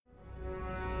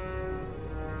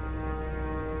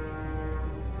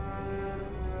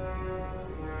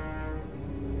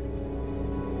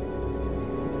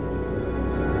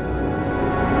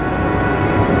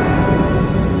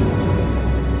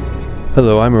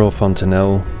Hello, I'm Earl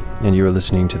Fontanelle, and you are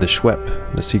listening to the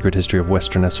SHWEP, the Secret History of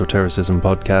Western Esotericism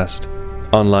podcast,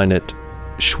 online at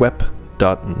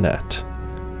shwep.net.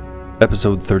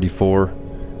 Episode 34,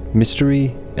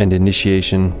 Mystery and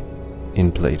Initiation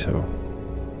in Plato.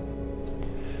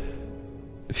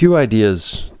 Few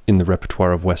ideas in the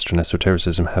repertoire of Western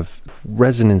esotericism have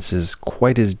resonances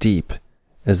quite as deep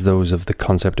as those of the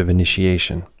concept of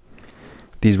initiation.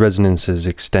 These resonances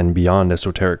extend beyond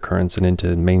esoteric currents and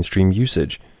into mainstream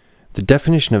usage. The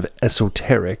definition of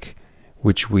esoteric,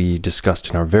 which we discussed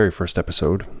in our very first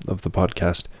episode of the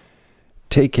podcast,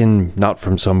 taken not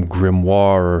from some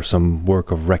grimoire or some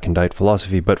work of recondite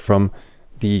philosophy, but from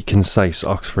the concise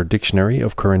Oxford Dictionary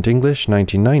of Current English,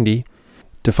 1990,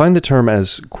 defined the term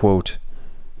as, quote,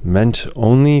 meant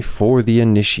only for the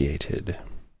initiated.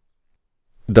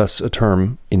 Thus, a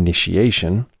term,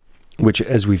 initiation, which,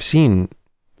 as we've seen,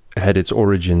 had its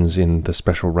origins in the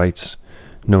special rites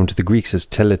known to the Greeks as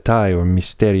teletai or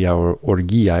mysteria or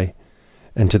orgiae,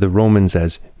 and to the Romans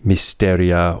as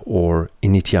mysteria or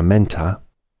initiamenta,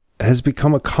 has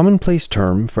become a commonplace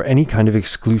term for any kind of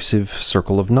exclusive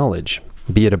circle of knowledge,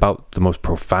 be it about the most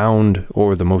profound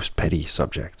or the most petty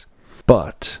subjects.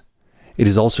 But it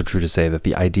is also true to say that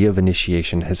the idea of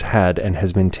initiation has had and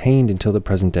has maintained until the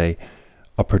present day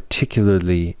a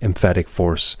particularly emphatic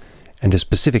force and a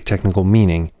specific technical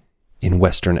meaning in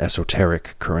Western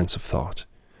esoteric currents of thought.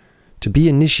 To be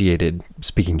initiated,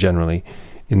 speaking generally,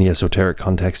 in the esoteric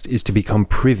context, is to become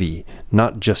privy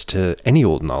not just to any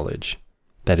old knowledge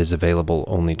that is available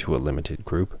only to a limited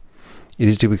group. It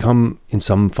is to become, in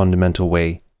some fundamental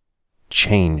way,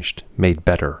 changed, made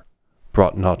better,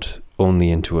 brought not only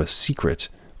into a secret,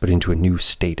 but into a new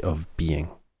state of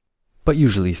being, but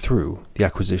usually through the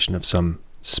acquisition of some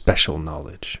special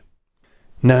knowledge.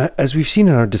 Now, as we've seen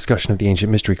in our discussion of the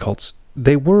ancient mystery cults,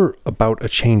 they were about a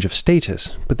change of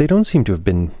status, but they don't seem to have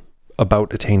been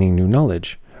about attaining new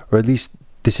knowledge, or at least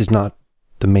this is not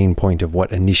the main point of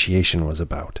what initiation was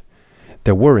about.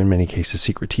 There were, in many cases,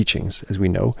 secret teachings, as we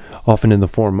know, often in the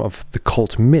form of the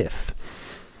cult myth.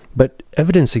 But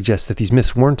evidence suggests that these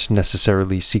myths weren't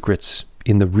necessarily secrets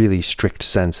in the really strict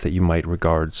sense that you might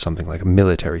regard something like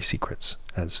military secrets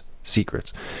as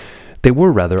secrets. They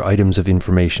were rather items of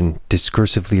information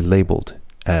discursively labeled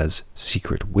as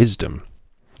secret wisdom,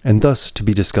 and thus to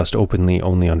be discussed openly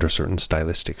only under certain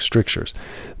stylistic strictures.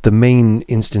 The main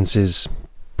instances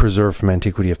preserved from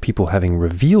antiquity of people having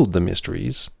revealed the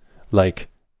mysteries, like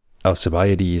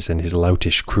Alcibiades and his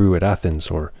loutish crew at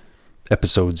Athens, or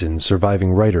episodes in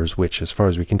surviving writers which, as far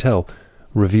as we can tell,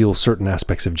 reveal certain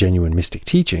aspects of genuine mystic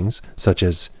teachings, such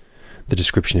as the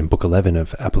description in Book 11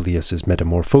 of Apuleius's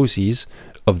Metamorphoses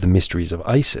of the mysteries of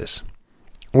Isis,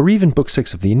 or even Book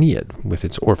 6 of the Aeneid, with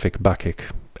its Orphic-Bacchic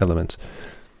elements.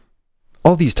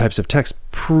 All these types of texts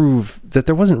prove that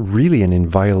there wasn't really an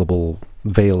inviolable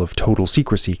veil of total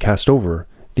secrecy cast over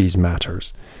these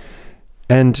matters.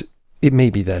 And it may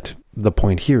be that the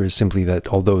point here is simply that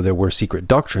although there were secret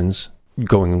doctrines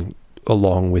going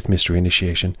along with mystery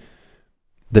initiation,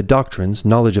 the doctrines,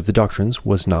 knowledge of the doctrines,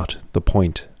 was not the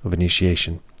point of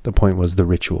initiation. The point was the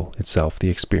ritual itself, the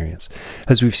experience.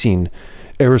 As we've seen,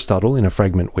 Aristotle, in a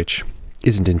fragment which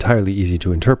isn't entirely easy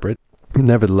to interpret,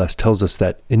 nevertheless tells us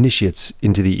that initiates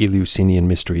into the Eleusinian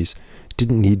mysteries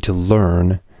didn't need to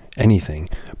learn anything,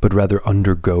 but rather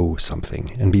undergo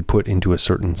something and be put into a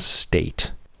certain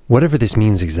state. Whatever this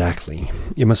means exactly,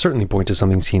 it must certainly point to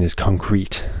something seen as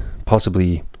concrete,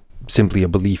 possibly simply a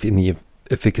belief in the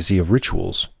efficacy of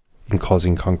rituals in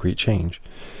causing concrete change.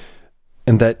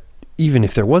 And that even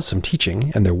if there was some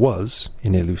teaching, and there was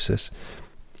in Eleusis,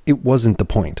 it wasn't the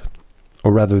point.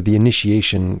 Or rather, the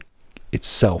initiation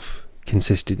itself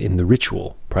consisted in the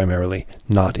ritual, primarily,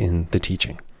 not in the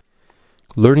teaching.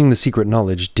 Learning the secret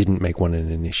knowledge didn't make one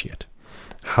an initiate.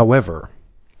 However,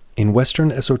 in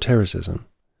Western esotericism,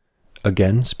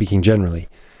 again, speaking generally,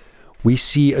 we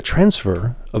see a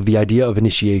transfer of the idea of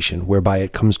initiation whereby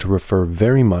it comes to refer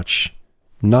very much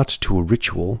not to a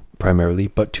ritual, primarily,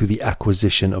 but to the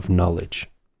acquisition of knowledge,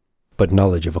 but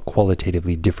knowledge of a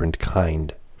qualitatively different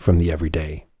kind from the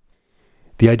everyday.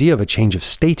 The idea of a change of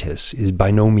status is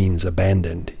by no means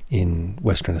abandoned in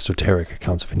Western esoteric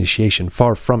accounts of initiation.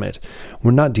 Far from it.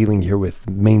 We're not dealing here with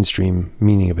mainstream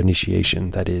meaning of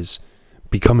initiation, that is,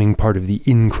 becoming part of the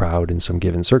in-crowd in some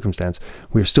given circumstance.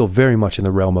 We are still very much in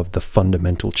the realm of the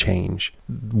fundamental change,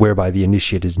 whereby the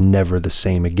initiate is never the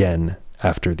same again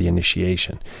after the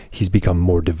initiation. He's become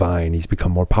more divine, he's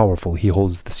become more powerful, he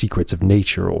holds the secrets of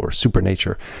nature or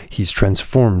supernature, he's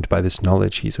transformed by this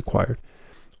knowledge he's acquired.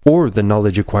 Or the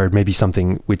knowledge acquired may be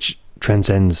something which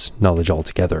transcends knowledge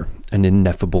altogether, an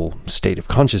ineffable state of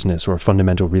consciousness or a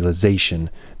fundamental realization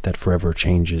that forever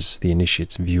changes the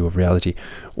initiate's view of reality,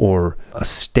 or a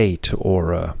state,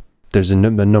 or there's a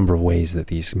number of ways that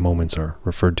these moments are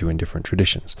referred to in different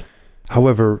traditions.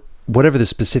 However, whatever the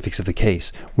specifics of the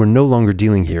case, we're no longer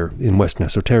dealing here in Western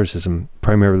esotericism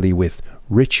primarily with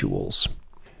rituals.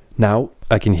 Now,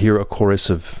 I can hear a chorus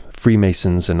of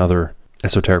Freemasons and other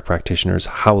esoteric practitioners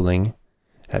howling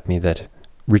at me that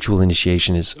ritual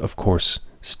initiation is, of course,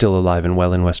 still alive and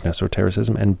well in Western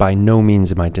esotericism, and by no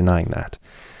means am I denying that.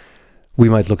 We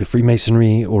might look at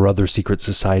Freemasonry or other secret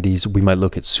societies. We might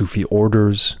look at Sufi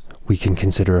orders. We can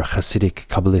consider Hasidic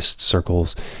Kabbalist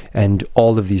circles, and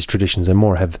all of these traditions and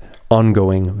more have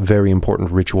ongoing, very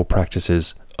important ritual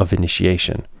practices of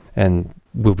initiation, and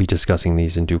we'll be discussing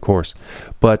these in due course.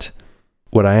 But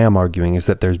what I am arguing is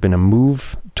that there's been a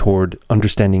move toward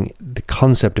understanding the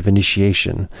concept of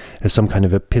initiation as some kind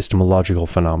of epistemological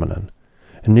phenomenon.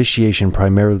 Initiation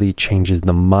primarily changes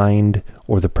the mind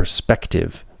or the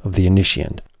perspective of the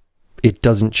initiant. It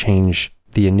doesn't change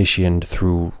the initiant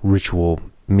through ritual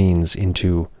means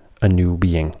into a new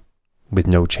being with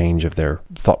no change of their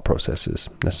thought processes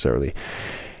necessarily.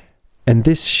 And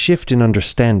this shift in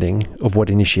understanding of what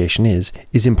initiation is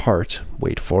in part,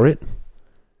 wait for it,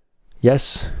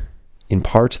 yes, in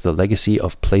part the legacy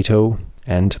of Plato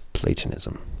and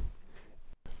Platonism.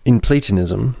 In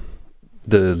Platonism,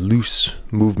 the loose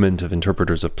movement of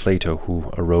interpreters of Plato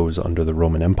who arose under the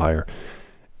Roman Empire,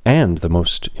 and the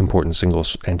most important single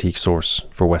antique source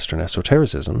for Western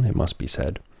esotericism, it must be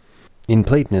said. In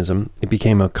Platonism, it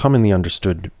became a commonly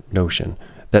understood notion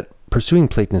that pursuing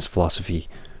Platonist philosophy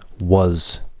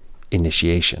was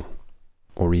initiation,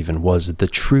 or even was the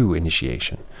true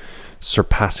initiation,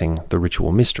 surpassing the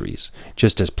ritual mysteries,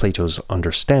 just as Plato's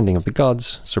understanding of the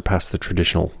gods surpassed the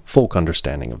traditional folk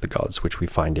understanding of the gods, which we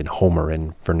find in Homer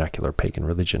and vernacular pagan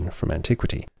religion from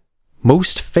antiquity.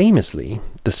 Most famously,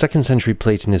 the 2nd century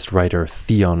Platonist writer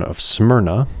Theon of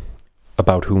Smyrna,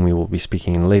 about whom we will be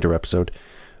speaking in a later episode,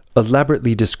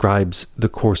 elaborately describes the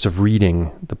course of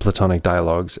reading the Platonic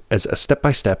dialogues as a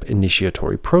step-by-step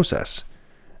initiatory process,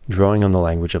 drawing on the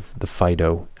language of the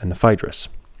Phaedo and the Phaedrus.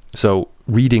 So,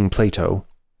 reading Plato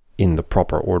in the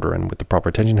proper order and with the proper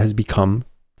attention has become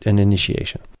an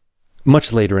initiation.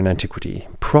 Much later in antiquity,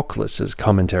 Proclus's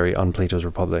commentary on Plato's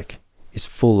Republic is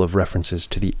full of references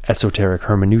to the esoteric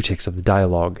hermeneutics of the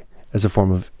dialogue as a form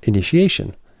of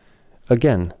initiation.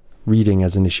 Again, reading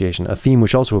as initiation, a theme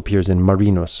which also appears in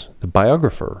Marinus, the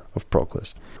biographer of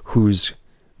Proclus, whose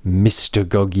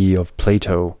mystagogy of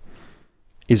Plato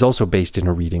is also based in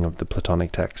a reading of the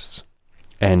Platonic texts,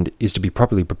 and is to be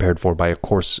properly prepared for by a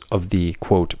course of the,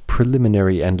 quote,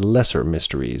 preliminary and lesser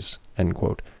mysteries, end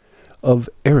quote, of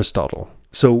Aristotle.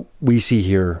 So we see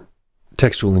here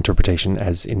textual interpretation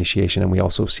as initiation, and we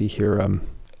also see here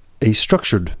a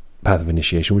structured path of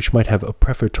initiation, which might have a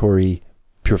prefatory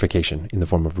purification in the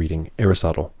form of reading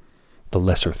Aristotle, the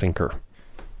lesser thinker.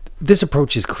 This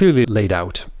approach is clearly laid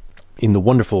out in the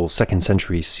wonderful 2nd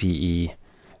century CE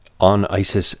On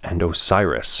Isis and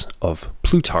Osiris of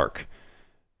Plutarch,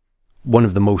 one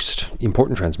of the most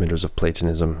important transmitters of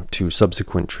Platonism to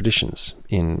subsequent traditions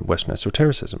in Western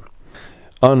esotericism.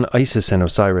 On Isis and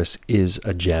Osiris is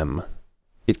a gem.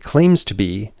 It claims to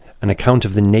be an account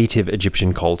of the native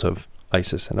Egyptian cult of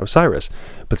Isis and Osiris,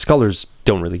 but scholars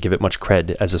don't really give it much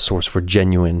cred as a source for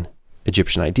genuine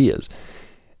Egyptian ideas.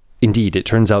 Indeed, it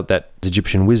turns out that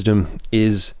Egyptian wisdom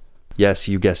is, yes,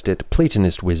 you guessed it,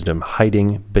 Platonist wisdom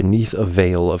hiding beneath a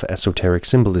veil of esoteric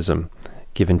symbolism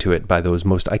given to it by those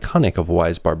most iconic of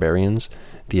wise barbarians,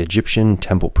 the Egyptian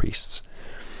temple priests.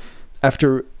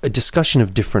 After a discussion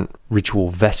of different ritual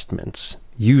vestments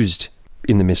used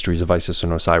in the mysteries of Isis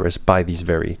and Osiris by these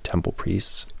very temple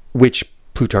priests, which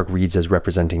Plutarch reads as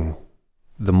representing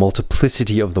the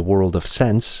multiplicity of the world of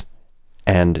sense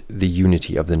and the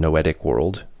unity of the noetic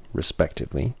world,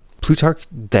 respectively, Plutarch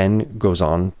then goes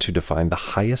on to define the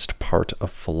highest part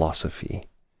of philosophy,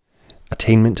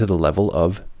 attainment to the level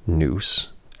of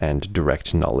nous and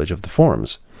direct knowledge of the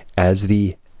forms, as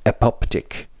the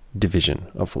epoptic division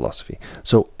of philosophy.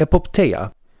 So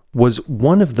epopteia was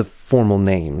one of the formal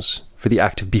names for the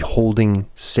act of beholding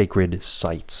sacred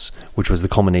sites, which was the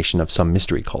culmination of some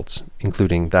mystery cults,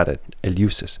 including that at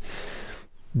Eleusis.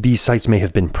 These sites may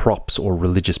have been props or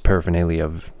religious paraphernalia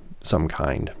of some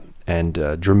kind,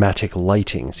 and dramatic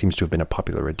lighting seems to have been a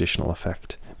popular additional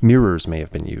effect. Mirrors may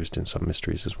have been used in some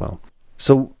mysteries as well.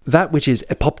 So that which is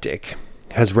epoptic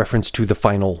has reference to the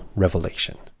final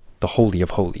revelation, the Holy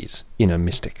of Holies, in a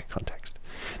mystic context.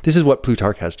 This is what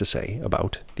Plutarch has to say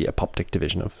about the epoptic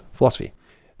division of philosophy.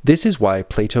 This is why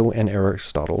Plato and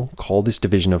Aristotle call this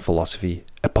division of philosophy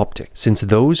epoptic, since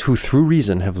those who through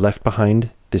reason have left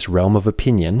behind this realm of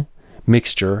opinion,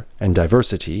 mixture, and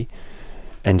diversity,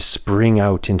 and spring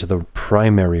out into the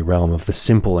primary realm of the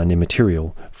simple and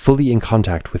immaterial, fully in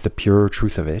contact with the pure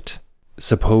truth of it,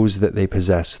 suppose that they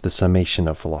possess the summation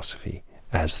of philosophy,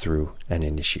 as through an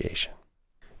initiation.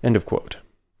 End of quote.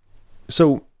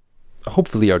 So,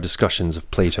 hopefully our discussions of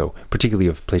Plato, particularly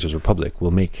of Plato's Republic,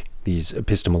 will make these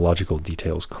epistemological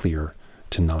details clear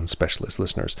to non-specialist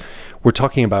listeners. We're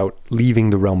talking about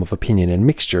leaving the realm of opinion and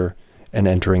mixture and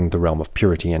entering the realm of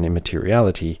purity and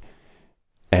immateriality.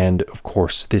 And, of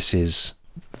course, this is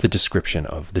the description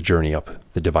of the journey up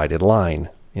the divided line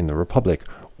in the Republic,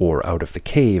 or out of the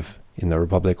cave in the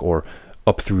Republic, or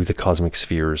up through the cosmic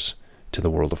spheres to the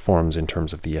world of forms in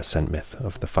terms of the ascent myth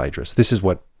of the Phaedrus. This is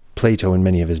what Plato, in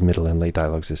many of his middle and late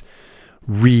dialogues, is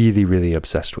really, really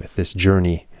obsessed with, this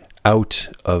journey out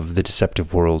of the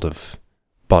deceptive world of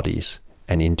bodies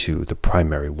and into the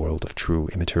primary world of true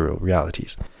immaterial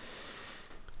realities.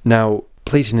 Now,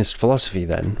 Platonist philosophy,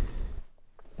 then,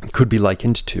 could be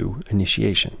likened to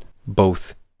initiation,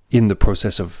 both in the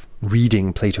process of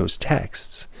reading Plato's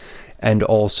texts and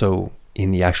also in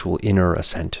the actual inner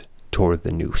ascent toward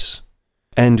the nous.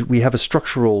 And we have a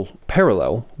structural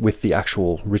parallel with the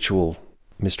actual ritual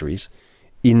mysteries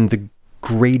in the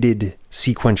graded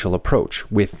sequential approach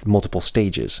with multiple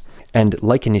stages. And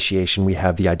like initiation, we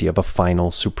have the idea of a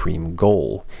final supreme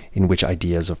goal in which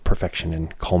ideas of perfection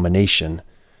and culmination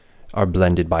are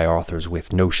blended by authors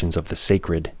with notions of the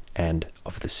sacred and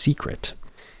of the secret.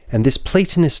 And this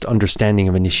Platonist understanding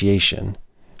of initiation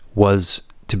was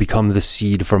to become the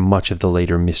seed for much of the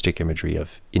later mystic imagery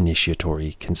of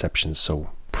initiatory conceptions so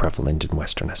prevalent in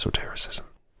Western esotericism.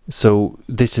 So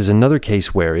this is another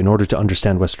case where, in order to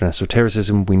understand Western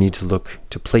esotericism, we need to look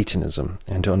to Platonism.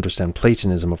 And to understand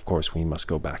Platonism, of course, we must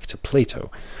go back to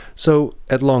Plato. So,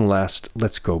 at long last,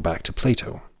 let's go back to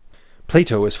Plato.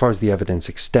 Plato, as far as the evidence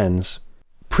extends,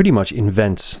 pretty much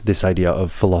invents this idea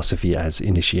of philosophy as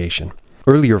initiation.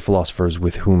 Earlier philosophers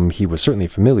with whom he was certainly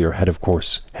familiar had, of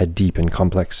course, had deep and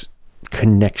complex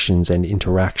connections and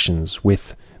interactions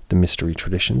with the mystery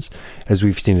traditions, as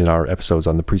we've seen in our episodes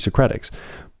on the pre-Socratics.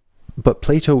 But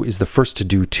Plato is the first to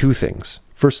do two things.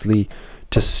 Firstly,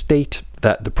 to state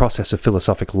that the process of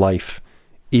philosophic life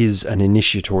is an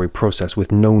initiatory process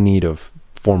with no need of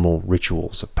formal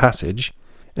rituals of passage.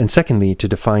 And secondly, to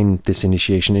define this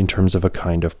initiation in terms of a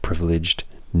kind of privileged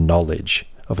knowledge,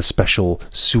 of a special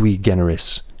sui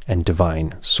generis and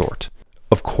divine sort.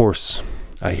 Of course,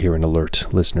 I hear an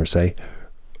alert listener say,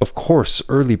 of course,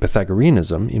 early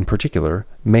Pythagoreanism, in particular,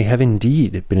 may have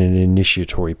indeed been an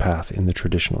initiatory path in the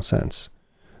traditional sense.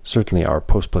 Certainly our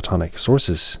post-Platonic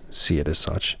sources see it as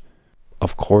such.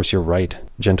 Of course, you're right,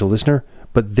 gentle listener,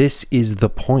 but this is the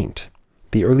point.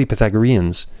 The early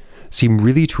Pythagoreans seem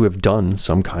really to have done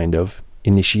some kind of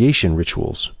initiation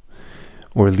rituals,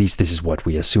 or at least this is what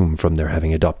we assume from their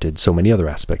having adopted so many other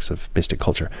aspects of mystic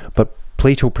culture. But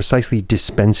Plato precisely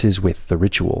dispenses with the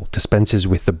ritual, dispenses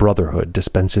with the brotherhood,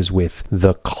 dispenses with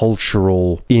the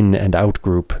cultural in and out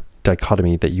group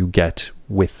dichotomy that you get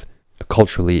with a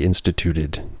culturally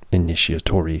instituted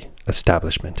initiatory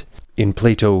establishment. In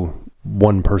Plato,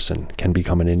 one person can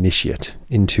become an initiate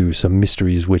into some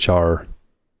mysteries which are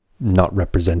not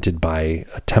represented by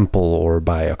a temple or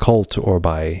by a cult or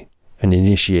by an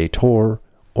initiator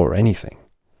or anything,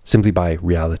 simply by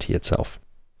reality itself.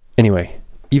 Anyway,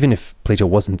 even if Plato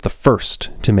wasn't the first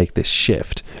to make this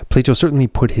shift, Plato certainly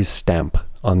put his stamp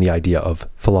on the idea of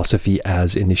philosophy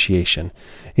as initiation,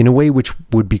 in a way which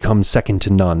would become second to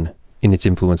none in its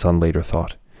influence on later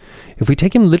thought. If we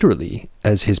take him literally,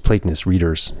 as his Platonist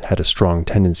readers had a strong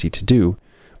tendency to do,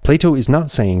 Plato is not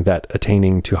saying that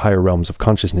attaining to higher realms of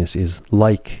consciousness is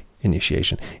like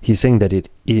initiation. He's saying that it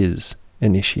is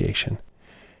initiation.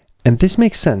 And this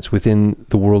makes sense within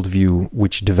the worldview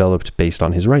which developed based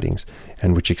on his writings,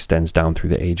 and which extends down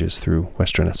through the ages through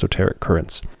Western esoteric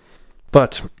currents.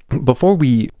 But before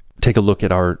we take a look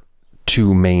at our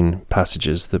two main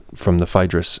passages from the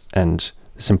Phaedrus and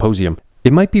the Symposium,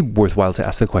 it might be worthwhile to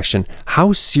ask the question,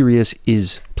 how serious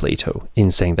is Plato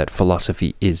in saying that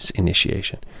philosophy is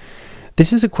initiation?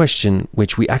 This is a question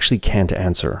which we actually can't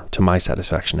answer, to my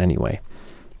satisfaction anyway.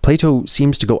 Plato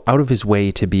seems to go out of his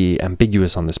way to be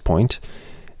ambiguous on this point,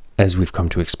 as we've come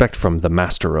to expect from the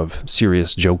master of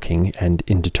serious joking and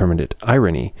indeterminate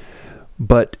irony.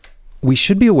 But we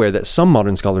should be aware that some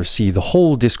modern scholars see the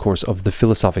whole discourse of the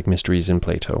philosophic mysteries in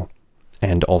Plato,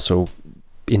 and also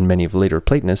in many of the later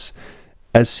Platonists,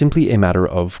 as simply a matter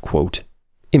of, quote,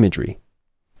 imagery.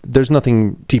 There's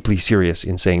nothing deeply serious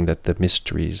in saying that the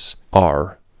mysteries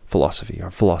are philosophy, or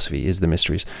philosophy is the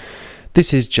mysteries.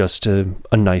 This is just a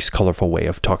nice, colorful way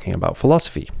of talking about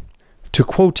philosophy. To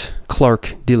quote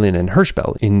Clark, Dillon, and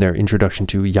Hirschfeld in their introduction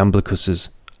to Iamblichus's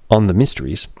On the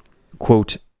Mysteries,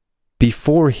 quote,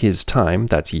 before his time,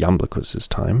 that's Iamblichus's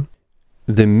time,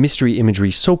 the mystery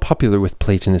imagery so popular with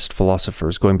Platonist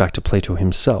philosophers, going back to Plato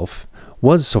himself,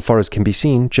 was, so far as can be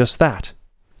seen, just that,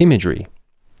 imagery.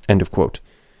 End of quote.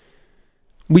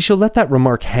 We shall let that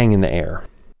remark hang in the air.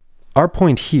 Our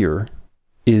point here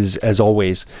is, as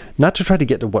always, not to try to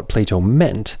get to what Plato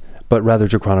meant, but rather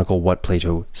to chronicle what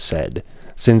Plato said,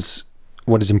 since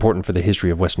what is important for the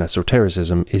history of Western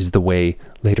esotericism is the way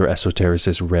later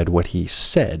esotericists read what he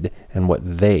said and what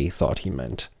they thought he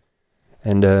meant.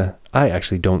 And I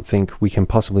actually don't think we can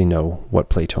possibly know what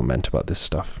Plato meant about this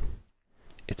stuff.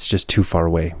 It's just too far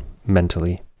away,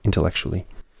 mentally, intellectually.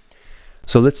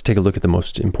 So let's take a look at the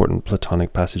most important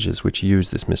Platonic passages which use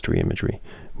this mystery imagery.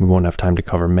 We won't have time to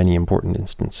cover many important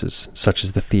instances, such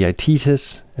as the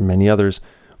Theaetetus and many others,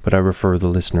 but I refer the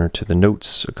listener to the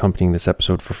notes accompanying this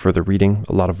episode for further reading.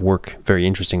 A lot of work, very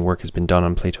interesting work, has been done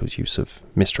on Plato's use of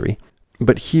mystery.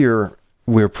 But here,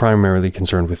 we're primarily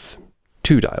concerned with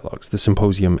two dialogues, the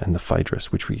Symposium and the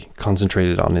Phaedrus, which we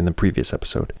concentrated on in the previous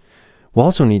episode. We'll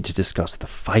also need to discuss the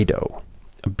Phaedo,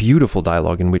 a beautiful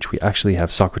dialogue in which we actually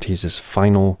have Socrates'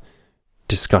 final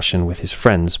discussion with his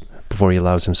friends before he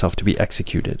allows himself to be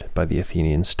executed by the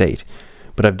Athenian state.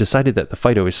 But I've decided that the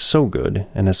Phaedo is so good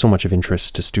and has so much of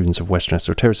interest to students of Western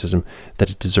esotericism that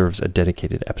it deserves a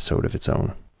dedicated episode of its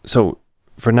own. So,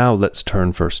 for now, let's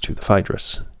turn first to the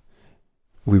Phaedrus.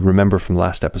 We remember from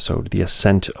last episode the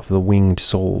ascent of the winged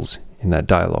souls in that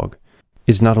dialogue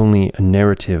is not only a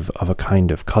narrative of a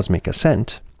kind of cosmic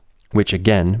ascent, which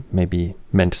again may be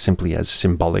meant simply as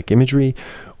symbolic imagery,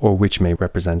 or which may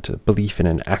represent a belief in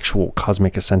an actual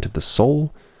cosmic ascent of the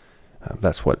soul.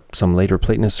 That's what some later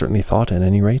Platonists certainly thought, at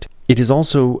any rate. It is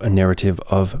also a narrative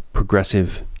of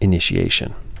progressive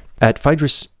initiation. At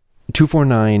Phaedrus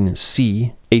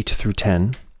 249c, 8 through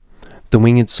 10, the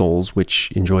winged souls,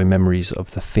 which enjoy memories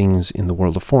of the things in the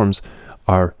world of forms,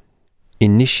 are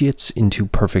initiates into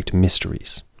perfect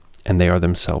mysteries, and they are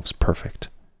themselves perfect.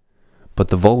 But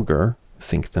the vulgar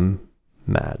think them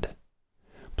mad.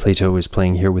 Plato is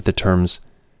playing here with the terms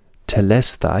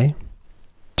telestai,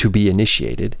 to be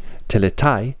initiated,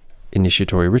 teletai,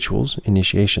 initiatory rituals,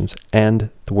 initiations, and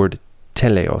the word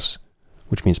teleos,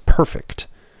 which means perfect.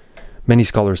 Many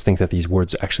scholars think that these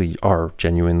words actually are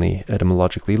genuinely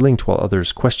etymologically linked, while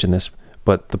others question this,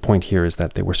 but the point here is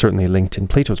that they were certainly linked in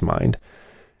Plato's mind,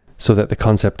 so that the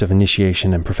concept of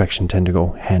initiation and perfection tend to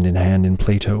go hand in hand in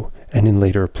Plato and in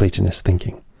later Platonist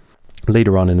thinking.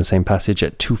 Later on in the same passage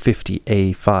at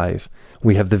 250a5,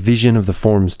 we have the vision of the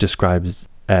forms described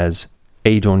as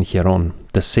eidon hieron,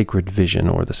 the sacred vision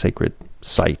or the sacred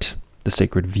sight, the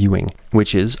sacred viewing,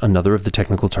 which is another of the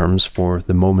technical terms for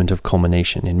the moment of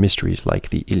culmination in mysteries like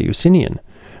the Eleusinian,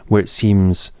 where it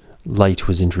seems light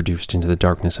was introduced into the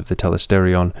darkness of the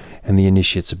telesterion and the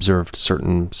initiates observed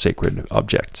certain sacred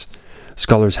objects.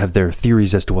 Scholars have their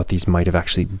theories as to what these might have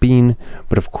actually been,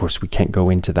 but of course we can't go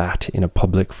into that in a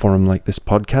public forum like this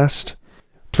podcast.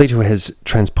 Plato has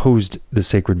transposed the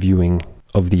sacred viewing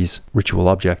of these ritual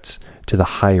objects to the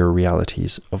higher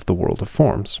realities of the world of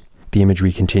forms. The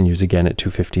imagery continues again at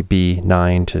 250b,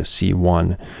 9 to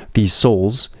c1. These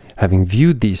souls, having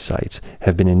viewed these sights,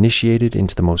 have been initiated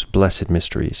into the most blessed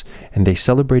mysteries, and they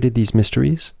celebrated these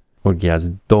mysteries,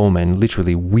 orgias domen,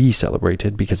 literally we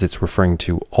celebrated, because it's referring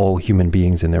to all human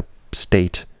beings in their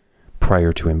state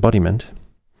prior to embodiment,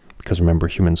 because remember,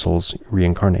 human souls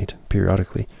reincarnate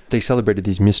periodically. They celebrated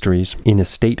these mysteries in a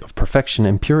state of perfection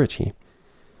and purity.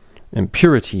 And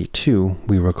purity, too,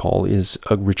 we recall, is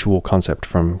a ritual concept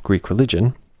from Greek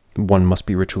religion. One must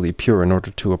be ritually pure in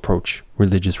order to approach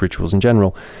religious rituals in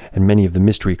general, and many of the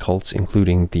mystery cults,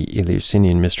 including the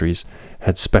Eleusinian mysteries,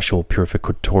 had special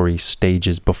purificatory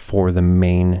stages before the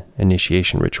main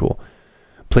initiation ritual.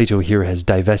 Plato here has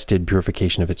divested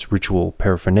purification of its ritual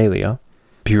paraphernalia.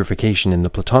 Purification in the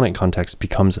Platonic context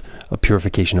becomes a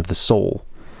purification of the soul,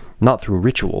 not through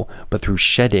ritual, but through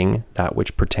shedding that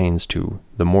which pertains to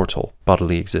the mortal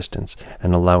bodily existence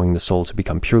and allowing the soul to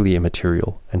become purely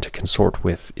immaterial and to consort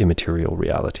with immaterial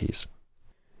realities.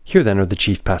 Here then are the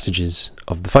chief passages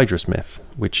of the Phaedrus myth,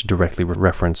 which directly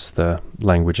reference the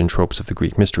language and tropes of the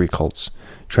Greek mystery cults,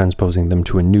 transposing them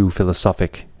to a new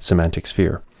philosophic semantic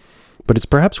sphere. But it's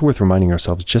perhaps worth reminding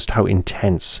ourselves just how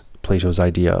intense Plato's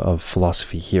idea of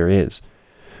philosophy here is.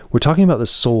 We're talking about the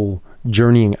soul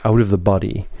journeying out of the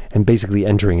body and basically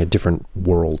entering a different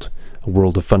world, a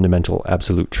world of fundamental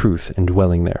absolute truth and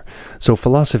dwelling there. So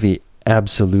philosophy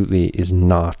absolutely is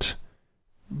not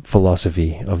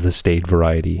philosophy of the staid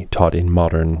variety taught in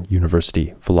modern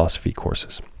university philosophy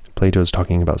courses. Plato is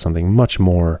talking about something much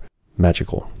more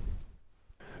magical.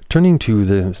 Turning to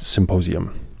the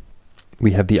symposium,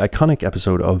 we have the iconic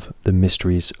episode of The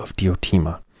Mysteries of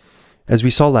Diotima. As we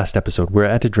saw last episode, we're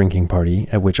at a drinking party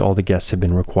at which all the guests have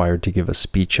been required to give a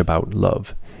speech about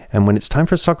love. And when it's time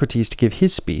for Socrates to give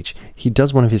his speech, he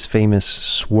does one of his famous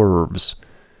swerves.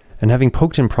 And having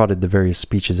poked and prodded the various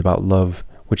speeches about love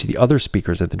which the other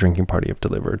speakers at the drinking party have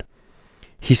delivered,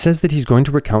 he says that he's going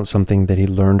to recount something that he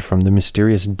learned from the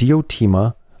mysterious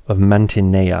Diotima of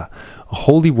Mantinea, a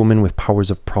holy woman with powers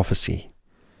of prophecy.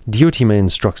 Diotima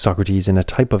instructs Socrates in a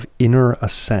type of inner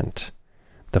ascent.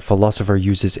 The philosopher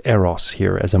uses eros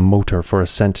here as a motor for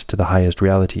ascent to the highest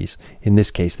realities, in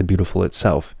this case the beautiful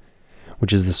itself,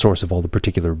 which is the source of all the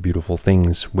particular beautiful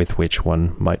things with which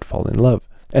one might fall in love.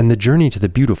 And the journey to the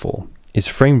beautiful is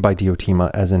framed by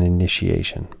Diotima as an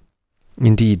initiation.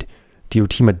 Indeed,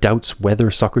 Diotima doubts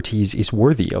whether Socrates is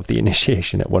worthy of the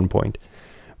initiation at one point.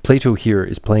 Plato here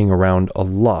is playing around a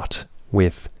lot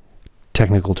with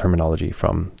technical terminology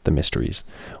from the Mysteries.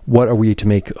 What are we to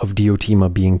make of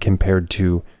Diotima being compared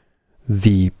to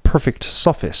the perfect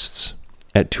sophists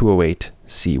at 208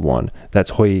 C1?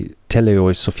 That's hoi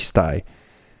teleoi sophistai.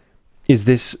 Is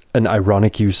this an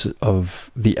ironic use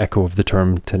of the echo of the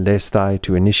term telestai,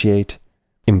 to initiate,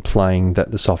 implying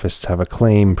that the sophists have a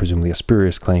claim, presumably a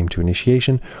spurious claim, to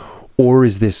initiation? Or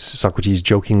is this Socrates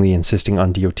jokingly insisting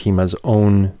on Diotima's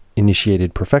own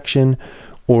initiated perfection?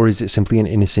 Or is it simply an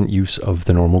innocent use of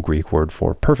the normal Greek word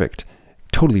for perfect,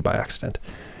 totally by accident?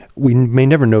 We may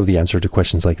never know the answer to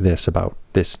questions like this about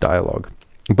this dialogue,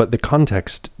 but the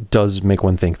context does make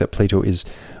one think that Plato is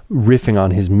riffing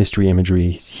on his mystery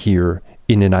imagery here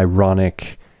in an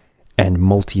ironic and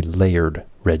multi-layered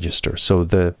register. So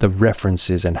the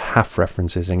references and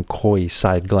half-references and coy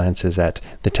side glances at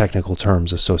the technical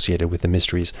terms associated with the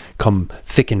mysteries come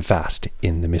thick and fast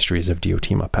in the Mysteries of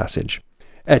Diotima passage.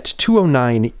 At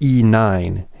 209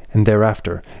 E9 and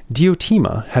thereafter,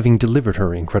 Diotima, having delivered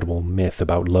her incredible myth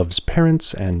about love's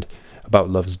parents and about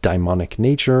love's daimonic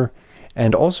nature,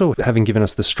 and also having given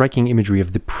us the striking imagery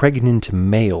of the pregnant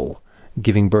male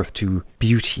giving birth to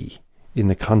beauty in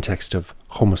the context of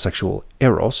homosexual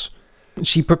eros,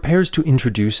 she prepares to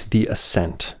introduce the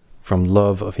ascent from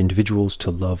love of individuals to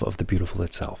love of the beautiful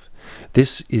itself.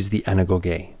 This is the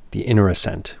anagoge, the inner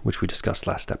ascent, which we discussed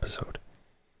last episode.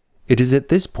 It is at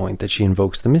this point that she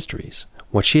invokes the mysteries.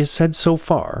 What she has said so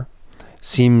far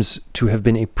seems to have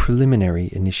been a preliminary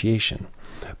initiation,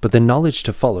 but the knowledge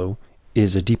to follow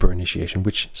is a deeper initiation,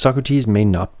 which Socrates may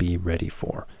not be ready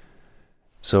for.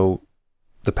 So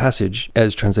the passage,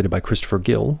 as translated by Christopher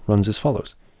Gill, runs as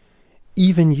follows.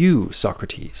 Even you,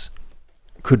 Socrates,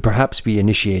 could perhaps be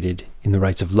initiated in the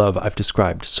rites of love I've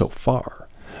described so far,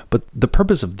 but the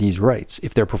purpose of these rites,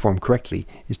 if they're performed correctly,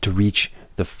 is to reach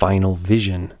the final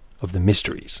vision of the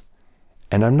mysteries,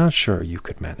 and I'm not sure you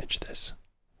could manage this.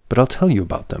 But I'll tell you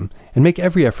about them, and make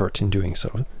every effort in doing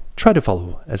so. Try to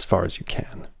follow as far as you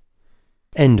can.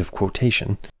 End of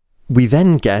quotation. We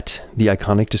then get the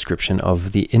iconic description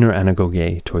of the inner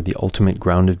anagoge toward the ultimate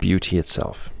ground of beauty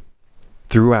itself.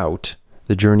 Throughout,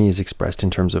 the journey is expressed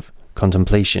in terms of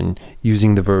contemplation,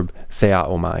 using the verb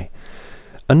theaomai,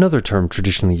 another term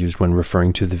traditionally used when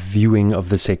referring to the viewing of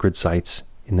the sacred sites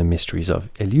in the Mysteries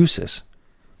of Eleusis,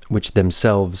 which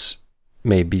themselves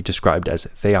may be described as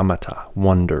theamata,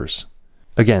 wonders.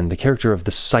 Again, the character of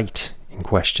the sight in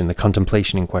question, the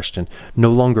contemplation in question,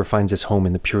 no longer finds its home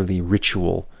in the purely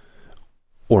ritual,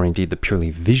 or indeed the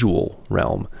purely visual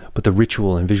realm, but the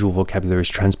ritual and visual vocabulary is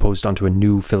transposed onto a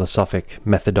new philosophic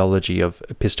methodology of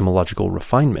epistemological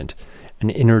refinement, an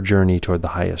inner journey toward the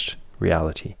highest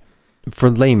reality. For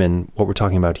laymen, what we're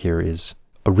talking about here is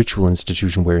a ritual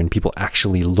institution wherein people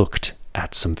actually looked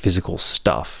at some physical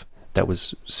stuff that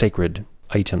was sacred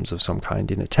items of some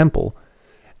kind in a temple,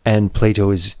 and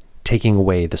Plato is taking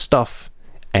away the stuff,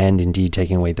 and indeed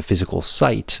taking away the physical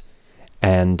sight,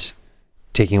 and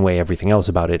taking away everything else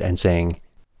about it, and saying,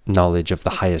 knowledge of the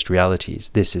highest realities,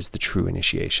 this is the true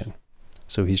initiation.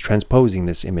 So he's transposing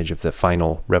this image of the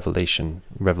final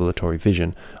revelatory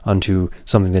vision, onto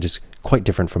something that is quite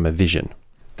different from a vision.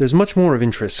 There's much more of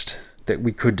interest that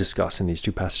we could discuss in these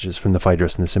two passages from the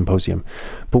Phaedrus and the Symposium,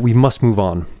 but we must move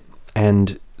on,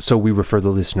 and so we refer the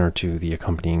listener to the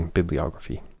accompanying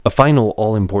bibliography. A final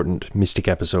all-important mystic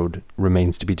episode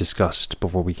remains to be discussed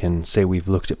before we can say we've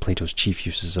looked at Plato's chief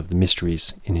uses of the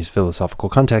mysteries in his philosophical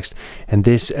context, and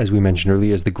this, as we mentioned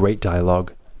earlier, is the great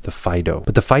dialogue, the Phaedo.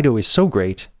 But the Phaedo is so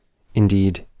great,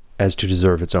 indeed, as to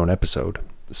deserve its own episode.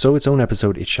 So its own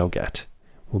episode it shall get.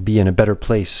 will be in a better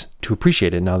place to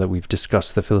appreciate it now that we've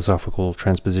discussed the philosophical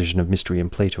transposition of mystery in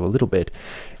Plato a little bit.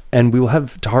 And we will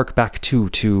have to hark back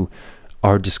to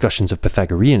our discussions of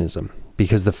Pythagoreanism,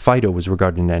 because the Phaedo was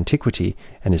regarded in antiquity,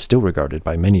 and is still regarded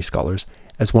by many scholars,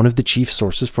 as one of the chief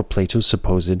sources for Plato's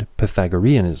supposed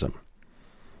Pythagoreanism.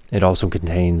 It also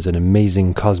contains an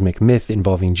amazing cosmic myth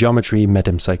involving geometry,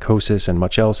 metempsychosis, and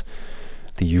much else,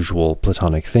 the usual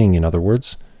Platonic thing, in other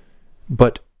words,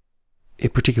 but a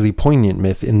particularly poignant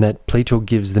myth in that Plato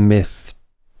gives the myth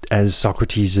as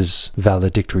Socrates'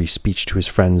 valedictory speech to his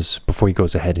friends before he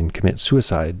goes ahead and commits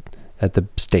suicide at the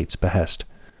state's behest.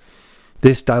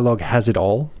 This dialogue has it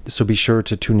all, so be sure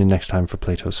to tune in next time for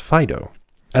Plato's Phaedo.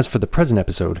 As for the present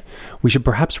episode, we should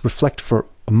perhaps reflect for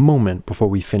a moment before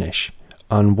we finish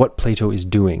on what Plato is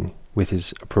doing with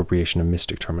his appropriation of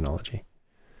mystic terminology.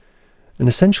 An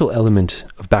essential element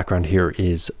of background here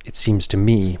is, it seems to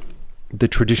me, the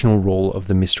traditional role of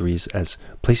the mysteries as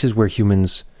places where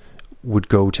humans would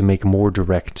go to make more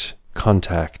direct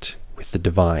contact with the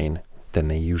divine than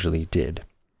they usually did.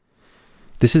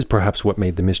 This is perhaps what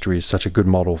made the mysteries such a good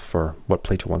model for what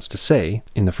Plato wants to say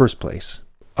in the first place.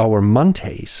 Our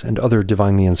Mantes and other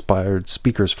divinely inspired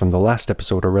speakers from the last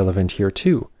episode are relevant here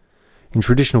too. In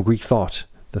traditional Greek thought,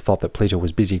 the thought that Plato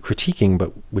was busy critiquing,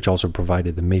 but which also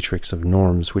provided the matrix of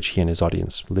norms which he and his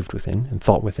audience lived within and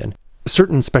thought within,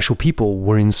 certain special people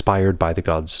were inspired by the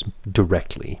gods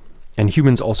directly, and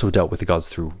humans also dealt with the gods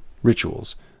through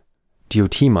rituals.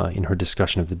 Diotima, in her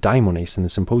discussion of the daimones in the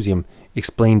Symposium,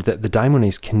 explained that the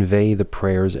daimones convey the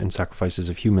prayers and sacrifices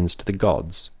of humans to the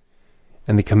gods,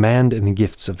 and the command and the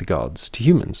gifts of the gods to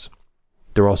humans.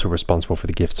 They're also responsible for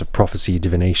the gifts of prophecy,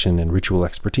 divination, and ritual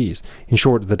expertise. In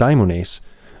short, the daimones,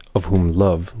 of whom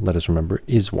love, let us remember,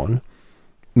 is one,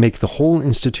 make the whole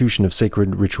institution of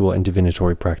sacred ritual and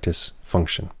divinatory practice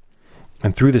function.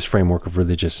 And through this framework of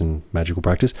religious and magical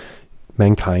practice,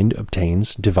 mankind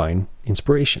obtains divine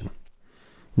inspiration.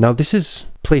 Now, this is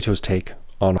Plato's take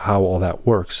on how all that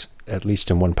works, at least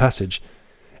in one passage.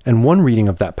 And one reading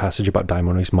of that passage about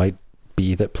daimones might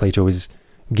be that Plato is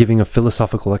giving a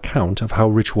philosophical account of how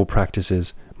ritual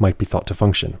practices might be thought to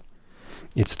function.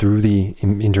 It's through the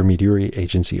intermediary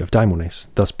agency of daimones,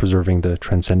 thus preserving the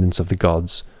transcendence of the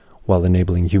gods while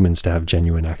enabling humans to have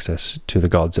genuine access to the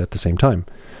gods at the same time.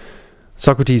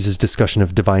 Socrates' discussion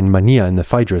of divine mania in the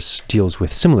Phaedrus deals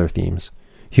with similar themes.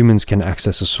 Humans can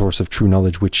access a source of true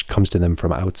knowledge which comes to them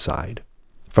from outside,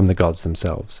 from the gods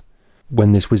themselves.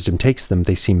 When this wisdom takes them,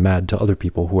 they seem mad to other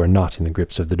people who are not in the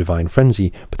grips of the divine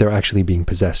frenzy, but they're actually being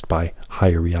possessed by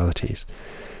higher realities.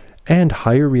 And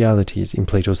higher realities in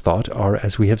Plato's thought are,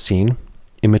 as we have seen,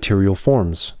 immaterial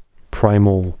forms,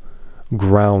 primal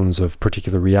grounds of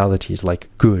particular realities like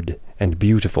good and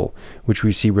beautiful, which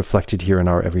we see reflected here in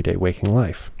our everyday waking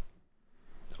life.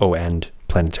 Oh, and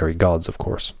planetary gods, of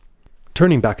course.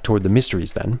 Turning back toward the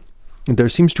mysteries, then, there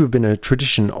seems to have been a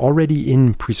tradition already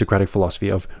in pre-Socratic philosophy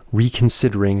of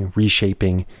reconsidering,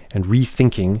 reshaping, and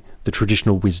rethinking the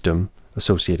traditional wisdom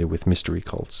associated with mystery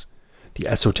cults, the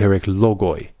esoteric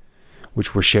logoi,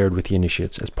 which were shared with the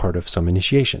initiates as part of some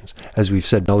initiations. As we've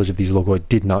said, knowledge of these logoi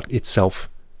did not itself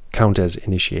count as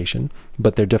initiation,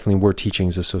 but there definitely were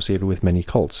teachings associated with many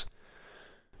cults.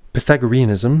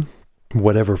 Pythagoreanism,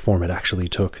 whatever form it actually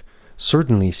took,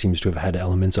 certainly seems to have had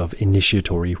elements of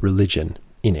initiatory religion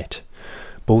in it.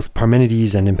 Both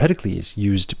Parmenides and Empedocles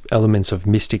used elements of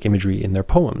mystic imagery in their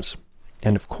poems.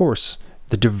 And of course,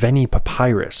 the Derveni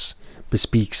Papyrus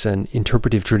bespeaks an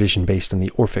interpretive tradition based on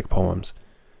the Orphic poems,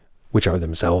 which are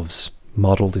themselves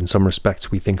modeled in some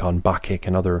respects, we think, on Bacchic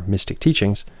and other mystic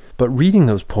teachings, but reading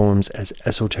those poems as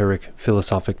esoteric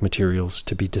philosophic materials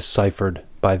to be deciphered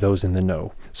by those in the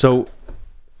know. So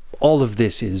all of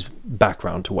this is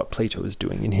background to what Plato is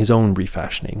doing in his own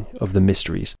refashioning of the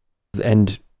mysteries,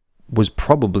 and was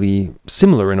probably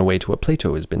similar in a way to what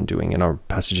Plato has been doing in our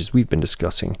passages we've been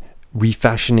discussing,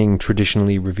 refashioning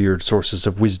traditionally revered sources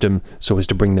of wisdom so as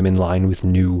to bring them in line with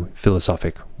new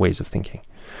philosophic ways of thinking.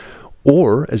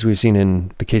 Or, as we've seen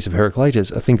in the case of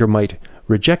Heraclitus, a thinker might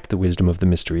reject the wisdom of the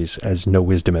mysteries as no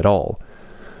wisdom at all,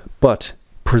 but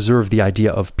preserve the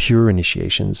idea of pure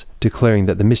initiations, declaring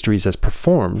that the mysteries as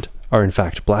performed are in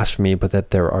fact blasphemy, but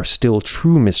that there are still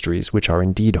true mysteries which are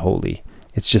indeed holy.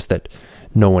 It's just that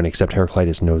no one except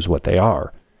Heraclitus knows what they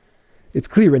are. It's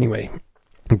clear, anyway,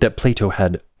 that Plato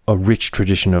had a rich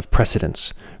tradition of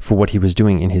precedence for what he was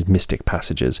doing in his mystic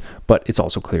passages, but it's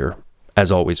also clear,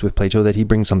 as always with Plato, that he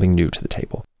brings something new to the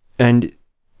table. And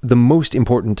the most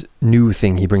important new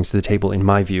thing he brings to the table, in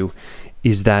my view,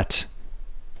 is that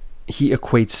he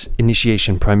equates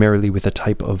initiation primarily with a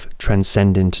type of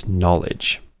transcendent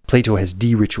knowledge. Plato has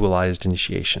de-ritualized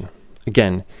initiation.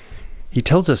 Again, he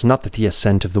tells us not that the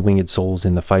ascent of the winged souls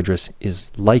in the Phaedrus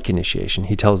is like initiation.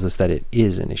 He tells us that it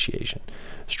is initiation.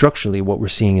 Structurally, what we're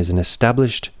seeing is an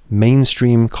established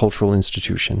mainstream cultural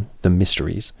institution, the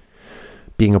mysteries,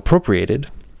 being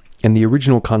appropriated, and the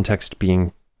original context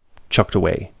being chucked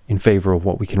away in favor of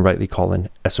what we can rightly call an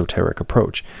esoteric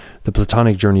approach. The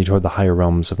Platonic journey toward the higher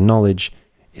realms of knowledge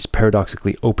is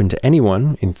paradoxically open to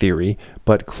anyone, in theory,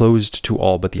 but closed to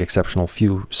all but the exceptional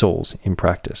few souls in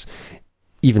practice.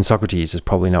 Even Socrates is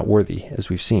probably not worthy, as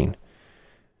we've seen.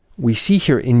 We see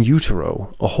here in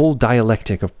utero a whole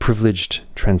dialectic of privileged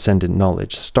transcendent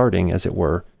knowledge, starting, as it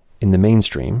were, in the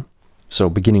mainstream, so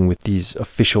beginning with these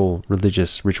official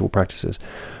religious ritual practices,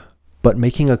 but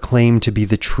making a claim to be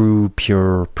the true,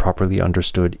 pure, properly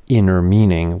understood inner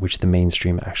meaning, which the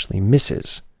mainstream actually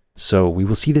misses. So we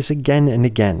will see this again and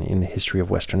again in the history of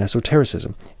Western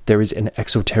esotericism. There is an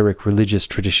exoteric religious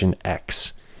tradition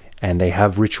X, and they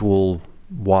have ritual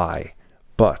Y,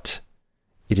 but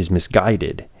it is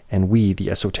misguided, and we, the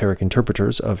esoteric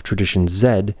interpreters of tradition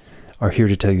Z, are here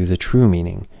to tell you the true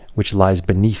meaning, which lies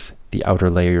beneath the outer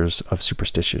layers of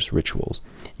superstitious rituals.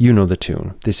 You know the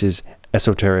tune. This is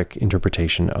esoteric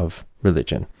interpretation of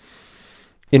religion.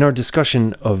 In our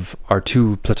discussion of our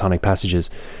two Platonic passages,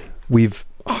 we've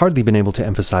hardly been able to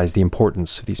emphasize the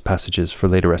importance of these passages for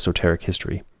later esoteric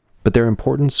history, but their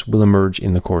importance will emerge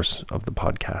in the course of the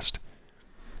podcast.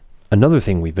 Another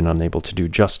thing we've been unable to do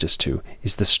justice to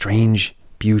is the strange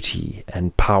beauty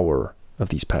and power of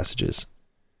these passages.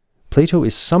 Plato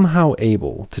is somehow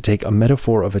able to take a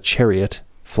metaphor of a chariot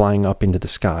flying up into the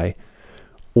sky,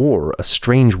 or a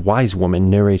strange wise woman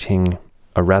narrating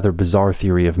a rather bizarre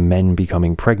theory of men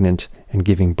becoming pregnant and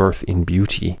giving birth in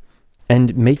beauty,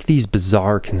 and make these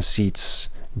bizarre conceits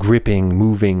gripping,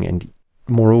 moving, and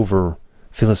moreover,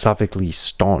 philosophically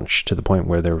staunch to the point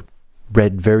where they're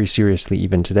read very seriously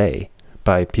even today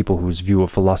by people whose view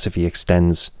of philosophy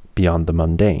extends beyond the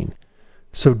mundane.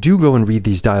 So do go and read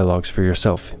these dialogues for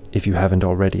yourself if you haven't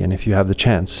already and if you have the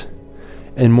chance.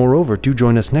 And moreover, do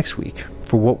join us next week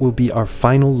for what will be our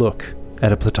final look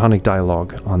at a Platonic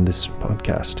dialogue on this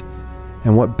podcast.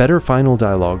 And what better final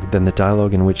dialogue than the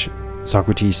dialogue in which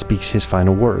Socrates speaks his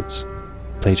final words,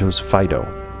 Plato's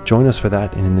Phaedo. Join us for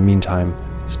that, and in the meantime,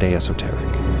 stay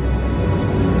esoteric.